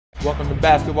Welcome to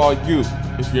Basketball U.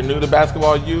 If you're new to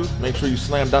Basketball U, make sure you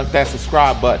slam dunk that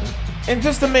subscribe button. And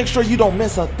just to make sure you don't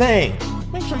miss a thing,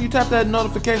 make sure you tap that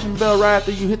notification bell right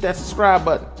after you hit that subscribe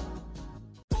button.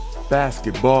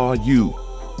 Basketball U,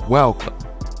 welcome,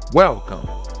 welcome.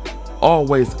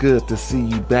 Always good to see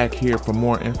you back here for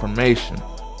more information.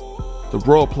 The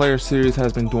Role Player Series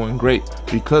has been doing great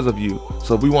because of you,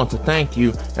 so we want to thank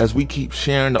you as we keep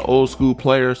sharing the old school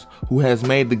players who has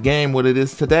made the game what it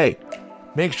is today.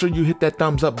 Make sure you hit that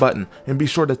thumbs up button and be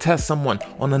sure to test someone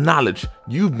on the knowledge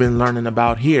you've been learning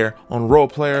about here on Role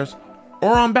Players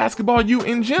or on Basketball U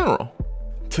in general.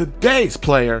 Today's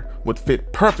player would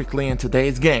fit perfectly in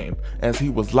today's game as he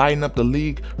was lighting up the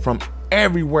league from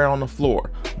everywhere on the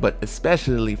floor, but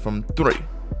especially from three.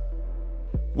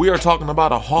 We are talking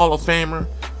about a Hall of Famer,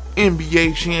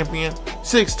 NBA champion,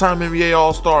 6-time NBA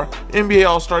All-Star, NBA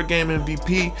All-Star Game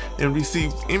MVP, and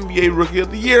received NBA Rookie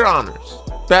of the Year honors.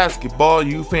 Basketball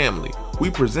U family, we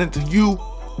present to you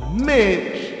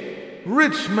Mitch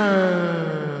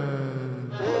Richmond.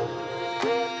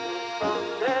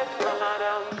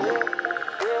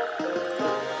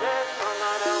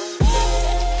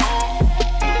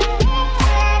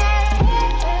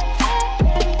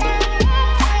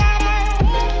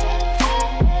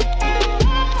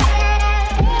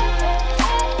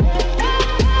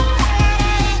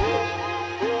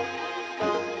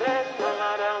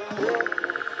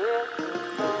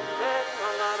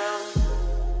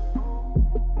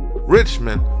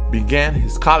 Richmond began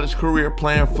his college career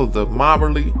playing for the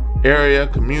Moberly Area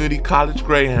Community College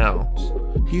Greyhounds.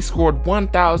 He scored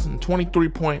 1,023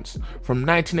 points from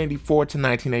 1984 to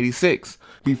 1986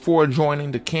 before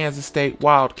joining the Kansas State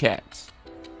Wildcats.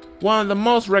 One of the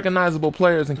most recognizable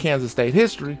players in Kansas State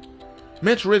history,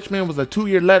 Mitch Richmond was a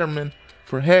 2-year letterman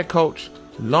for head coach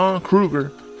Lon Kruger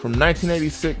from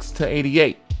 1986 to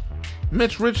 88.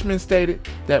 Mitch Richmond stated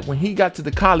that when he got to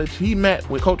the college, he met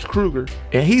with Coach Kruger,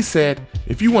 and he said,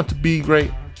 if you want to be great,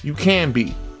 you can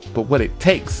be. But what it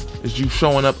takes is you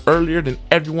showing up earlier than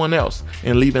everyone else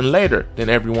and leaving later than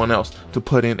everyone else to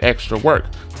put in extra work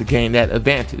to gain that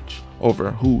advantage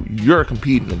over who you're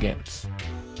competing against.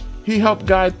 He helped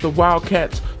guide the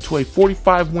Wildcats to a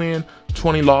 45-win,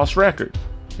 20-loss record,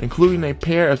 including a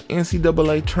pair of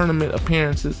NCAA tournament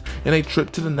appearances and a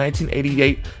trip to the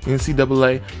 1988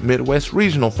 NCAA Midwest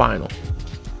Regional Final.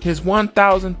 His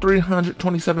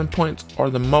 1,327 points are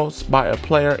the most by a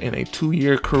player in a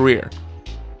 2-year career.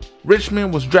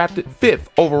 Richmond was drafted 5th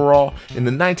overall in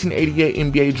the 1988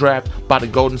 NBA draft by the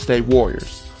Golden State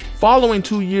Warriors, following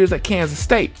 2 years at Kansas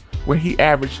State, where he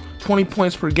averaged 20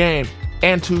 points per game,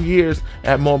 and 2 years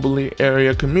at Moberly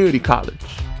Area Community College.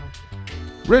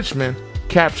 Richmond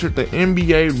captured the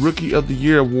NBA Rookie of the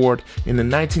Year award in the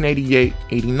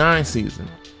 1988-89 season,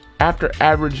 after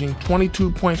averaging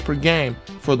 22 points per game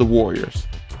for the Warriors.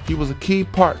 He was a key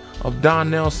part of Don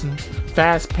Nelson's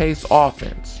fast-paced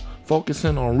offense,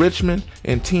 focusing on Richmond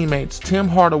and teammates Tim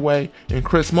Hardaway and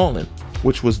Chris Mullin,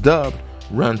 which was dubbed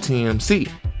Run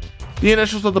TMC, the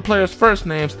initials of the players' first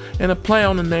names and a play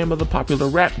on the name of the popular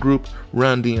rap group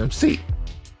Run DMC.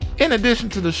 In addition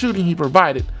to the shooting he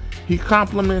provided, he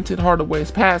complemented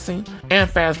Hardaway's passing and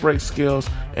fast break skills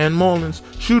and Mullin's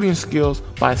shooting skills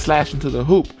by slashing to the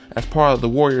hoop as part of the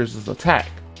Warriors' attack.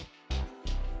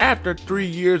 After 3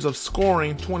 years of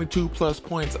scoring 22+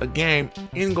 points a game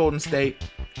in Golden State,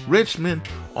 Richmond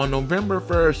on November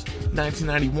 1st,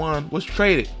 1991 was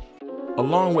traded,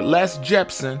 along with Les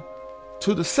Jepson,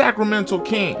 to the Sacramento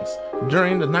Kings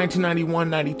during the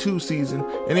 1991-92 season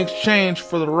in exchange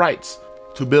for the rights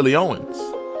to Billy Owens,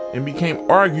 and became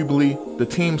arguably the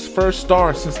team's first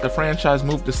star since the franchise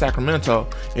moved to Sacramento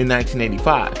in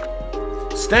 1985.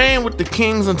 Staying with the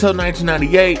Kings until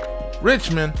 1998,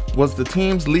 Richmond was the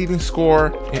team's leading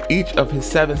scorer in each of his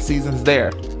 7 seasons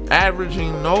there,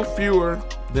 averaging no fewer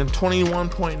than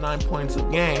 21.9 points a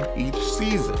game each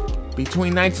season.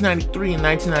 Between 1993 and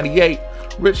 1998,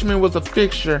 Richmond was a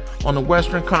fixture on the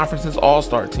Western Conference's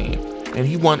All-Star team, and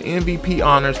he won MVP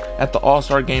honors at the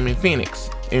All-Star Game in Phoenix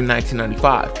in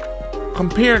 1995.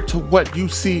 Compared to what you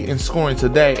see in scoring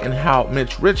today and how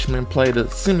Mitch Richmond played a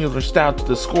similar style to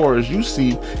the scorers you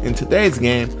see in today's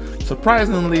game,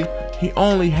 surprisingly, he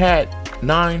only had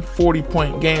 9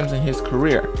 40-point games in his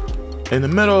career. In the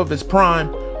middle of his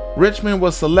prime, Richmond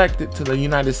was selected to the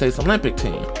United States Olympic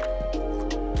team.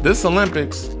 This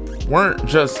Olympics weren't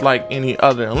just like any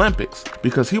other Olympics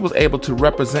because he was able to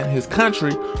represent his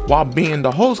country while being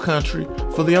the host country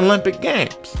for the Olympic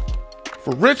Games.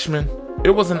 For Richmond,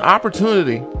 it was an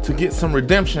opportunity to get some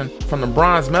redemption from the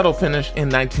bronze medal finish in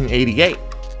 1988.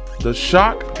 The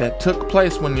shock that took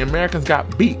place when the Americans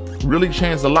got beat really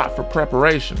changed a lot for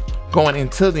preparation going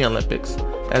into the Olympics,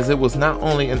 as it was not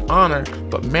only an honor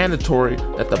but mandatory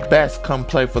that the best come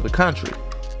play for the country.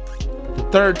 The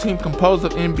third team, composed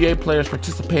of NBA players,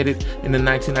 participated in the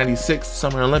 1996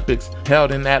 Summer Olympics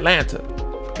held in Atlanta.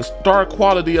 The star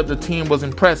quality of the team was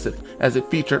impressive, as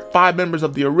it featured 5 members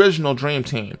of the original Dream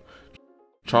Team: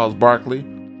 Charles Barkley,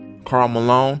 Karl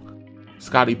Malone,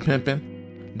 Scottie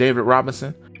Pippen, David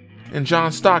Robinson, and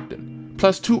John Stockton,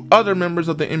 plus 2 other members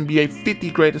of the NBA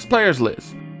 50 Greatest Players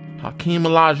list: Hakeem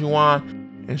Olajuwon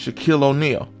and Shaquille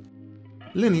O'Neal.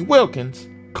 Lenny Wilkens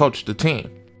coached the team.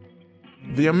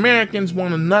 The Americans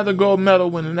won another gold medal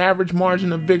with an average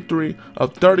margin of victory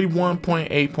of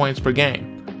 31.8 points per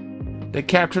game. They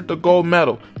captured the gold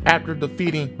medal after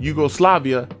defeating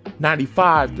Yugoslavia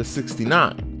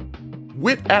 95-69.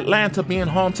 With Atlanta being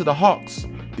home to the Hawks,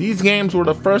 these games were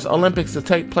the first Olympics to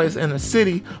take place in a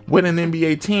city with an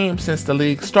NBA team since the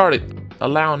league started,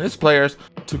 allowing its players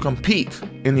to compete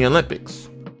in the Olympics.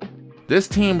 This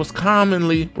team was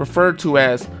commonly referred to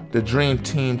as the Dream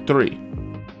Team 3.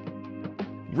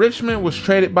 Richmond was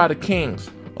traded by the Kings,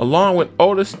 along with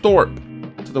Otis Thorpe,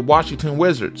 to the Washington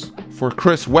Wizards for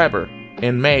Chris Webber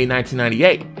in May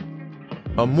 1998,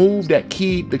 a move that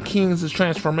keyed the Kings'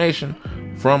 transformation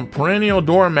from perennial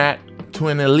doormat to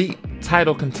an elite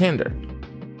title contender.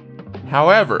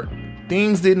 However,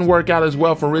 things didn't work out as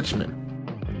well for Richmond.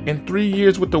 In 3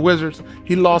 years with the Wizards,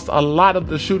 he lost a lot of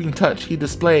the shooting touch he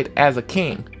displayed as a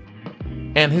King,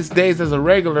 and his days as a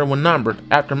regular were numbered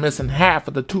after missing half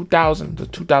of the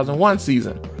 2000-2001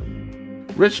 season.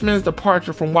 Richmond's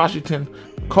departure from Washington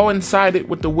coincided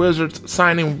with the Wizards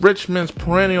signing Richmond's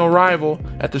perennial rival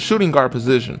at the shooting guard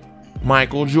position,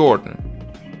 Michael Jordan.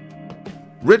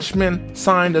 Richmond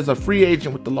signed as a free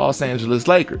agent with the Los Angeles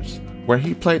Lakers, where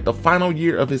he played the final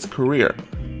year of his career.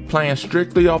 Playing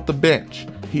strictly off the bench,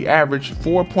 he averaged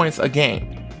 4 points a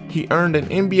game. He earned an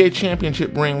NBA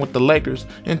championship ring with the Lakers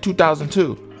in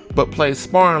 2002, but played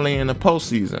sparingly in the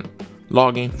postseason,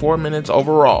 logging 4 minutes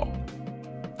overall.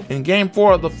 In Game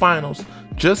 4 of the finals,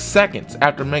 just seconds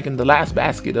after making the last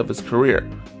basket of his career,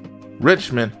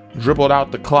 Richmond dribbled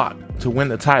out the clock to win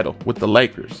the title with the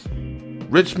Lakers.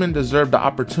 Richmond deserved the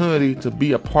opportunity to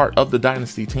be a part of the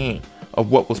dynasty team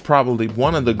of what was probably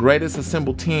one of the greatest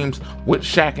assembled teams, with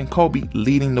Shaq and Kobe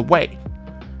leading the way.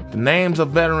 The names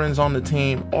of veterans on the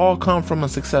team all come from a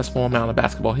successful amount of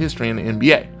basketball history in the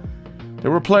NBA.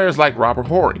 There were players like Robert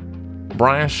Horry,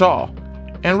 Brian Shaw,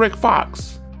 and Rick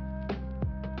Fox.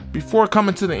 Before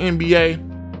coming to the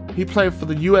NBA, he played for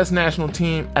the U.S. national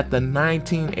team at the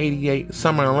 1988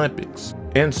 Summer Olympics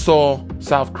in Seoul,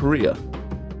 South Korea,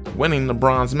 winning the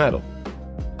bronze medal.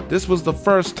 This was the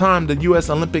first time the U.S.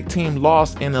 Olympic team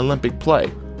lost in Olympic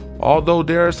play, although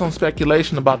there is some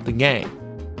speculation about the game.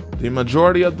 The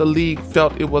majority of the league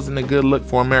felt it wasn't a good look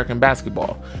for American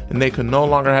basketball, and they could no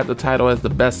longer have the title as the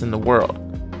best in the world.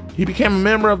 He became a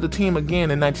member of the team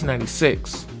again in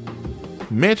 1996.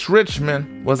 Mitch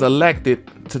Richmond was elected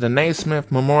to the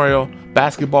Naismith Memorial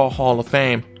Basketball Hall of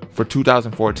Fame for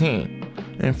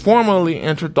 2014, and formally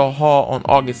entered the hall on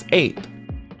August 8th.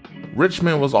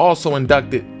 Richmond was also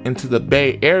inducted into the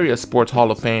Bay Area Sports Hall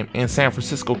of Fame in San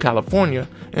Francisco, California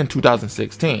in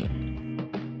 2016.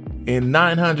 In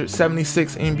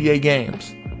 976 NBA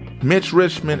games, Mitch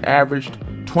Richmond averaged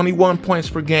 21 points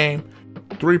per game,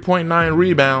 3.9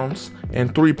 rebounds,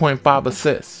 and 3.5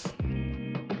 assists.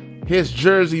 His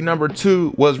jersey number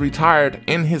 2 was retired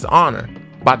in his honor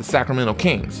by the Sacramento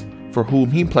Kings, for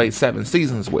whom he played 7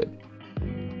 seasons with.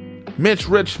 Mitch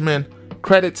Richmond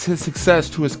credits his success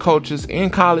to his coaches in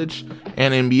college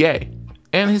and NBA,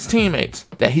 and his teammates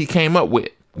that he came up with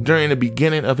during the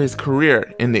beginning of his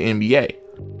career in the NBA.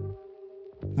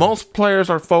 Most players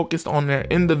are focused on their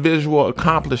individual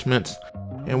accomplishments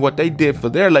and what they did for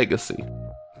their legacy,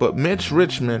 but Mitch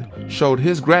Richmond showed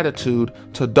his gratitude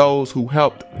to those who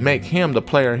helped make him the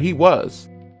player he was.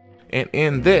 And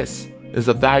in this is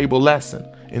a valuable lesson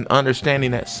in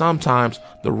understanding that sometimes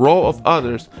the role of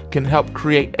others can help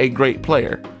create a great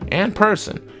player and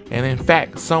person, and in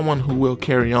fact someone who will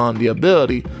carry on the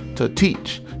ability to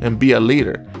teach and be a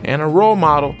leader and a role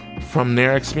model from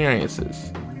their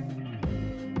experiences.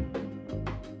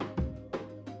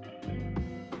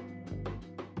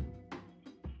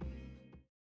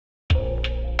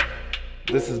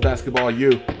 This is Basketball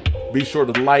U. Be sure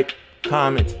to like,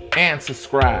 comment, and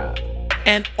subscribe.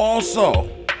 And also,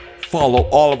 follow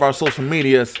all of our social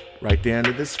medias right there in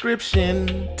the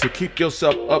description to keep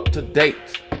yourself up to date,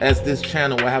 as this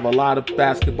channel will have a lot of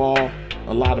basketball,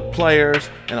 a lot of players,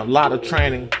 and a lot of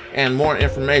training and more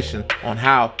information on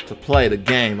how to play the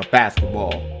game of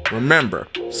basketball. Remember,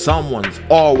 someone's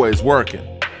always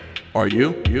working. Are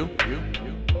you?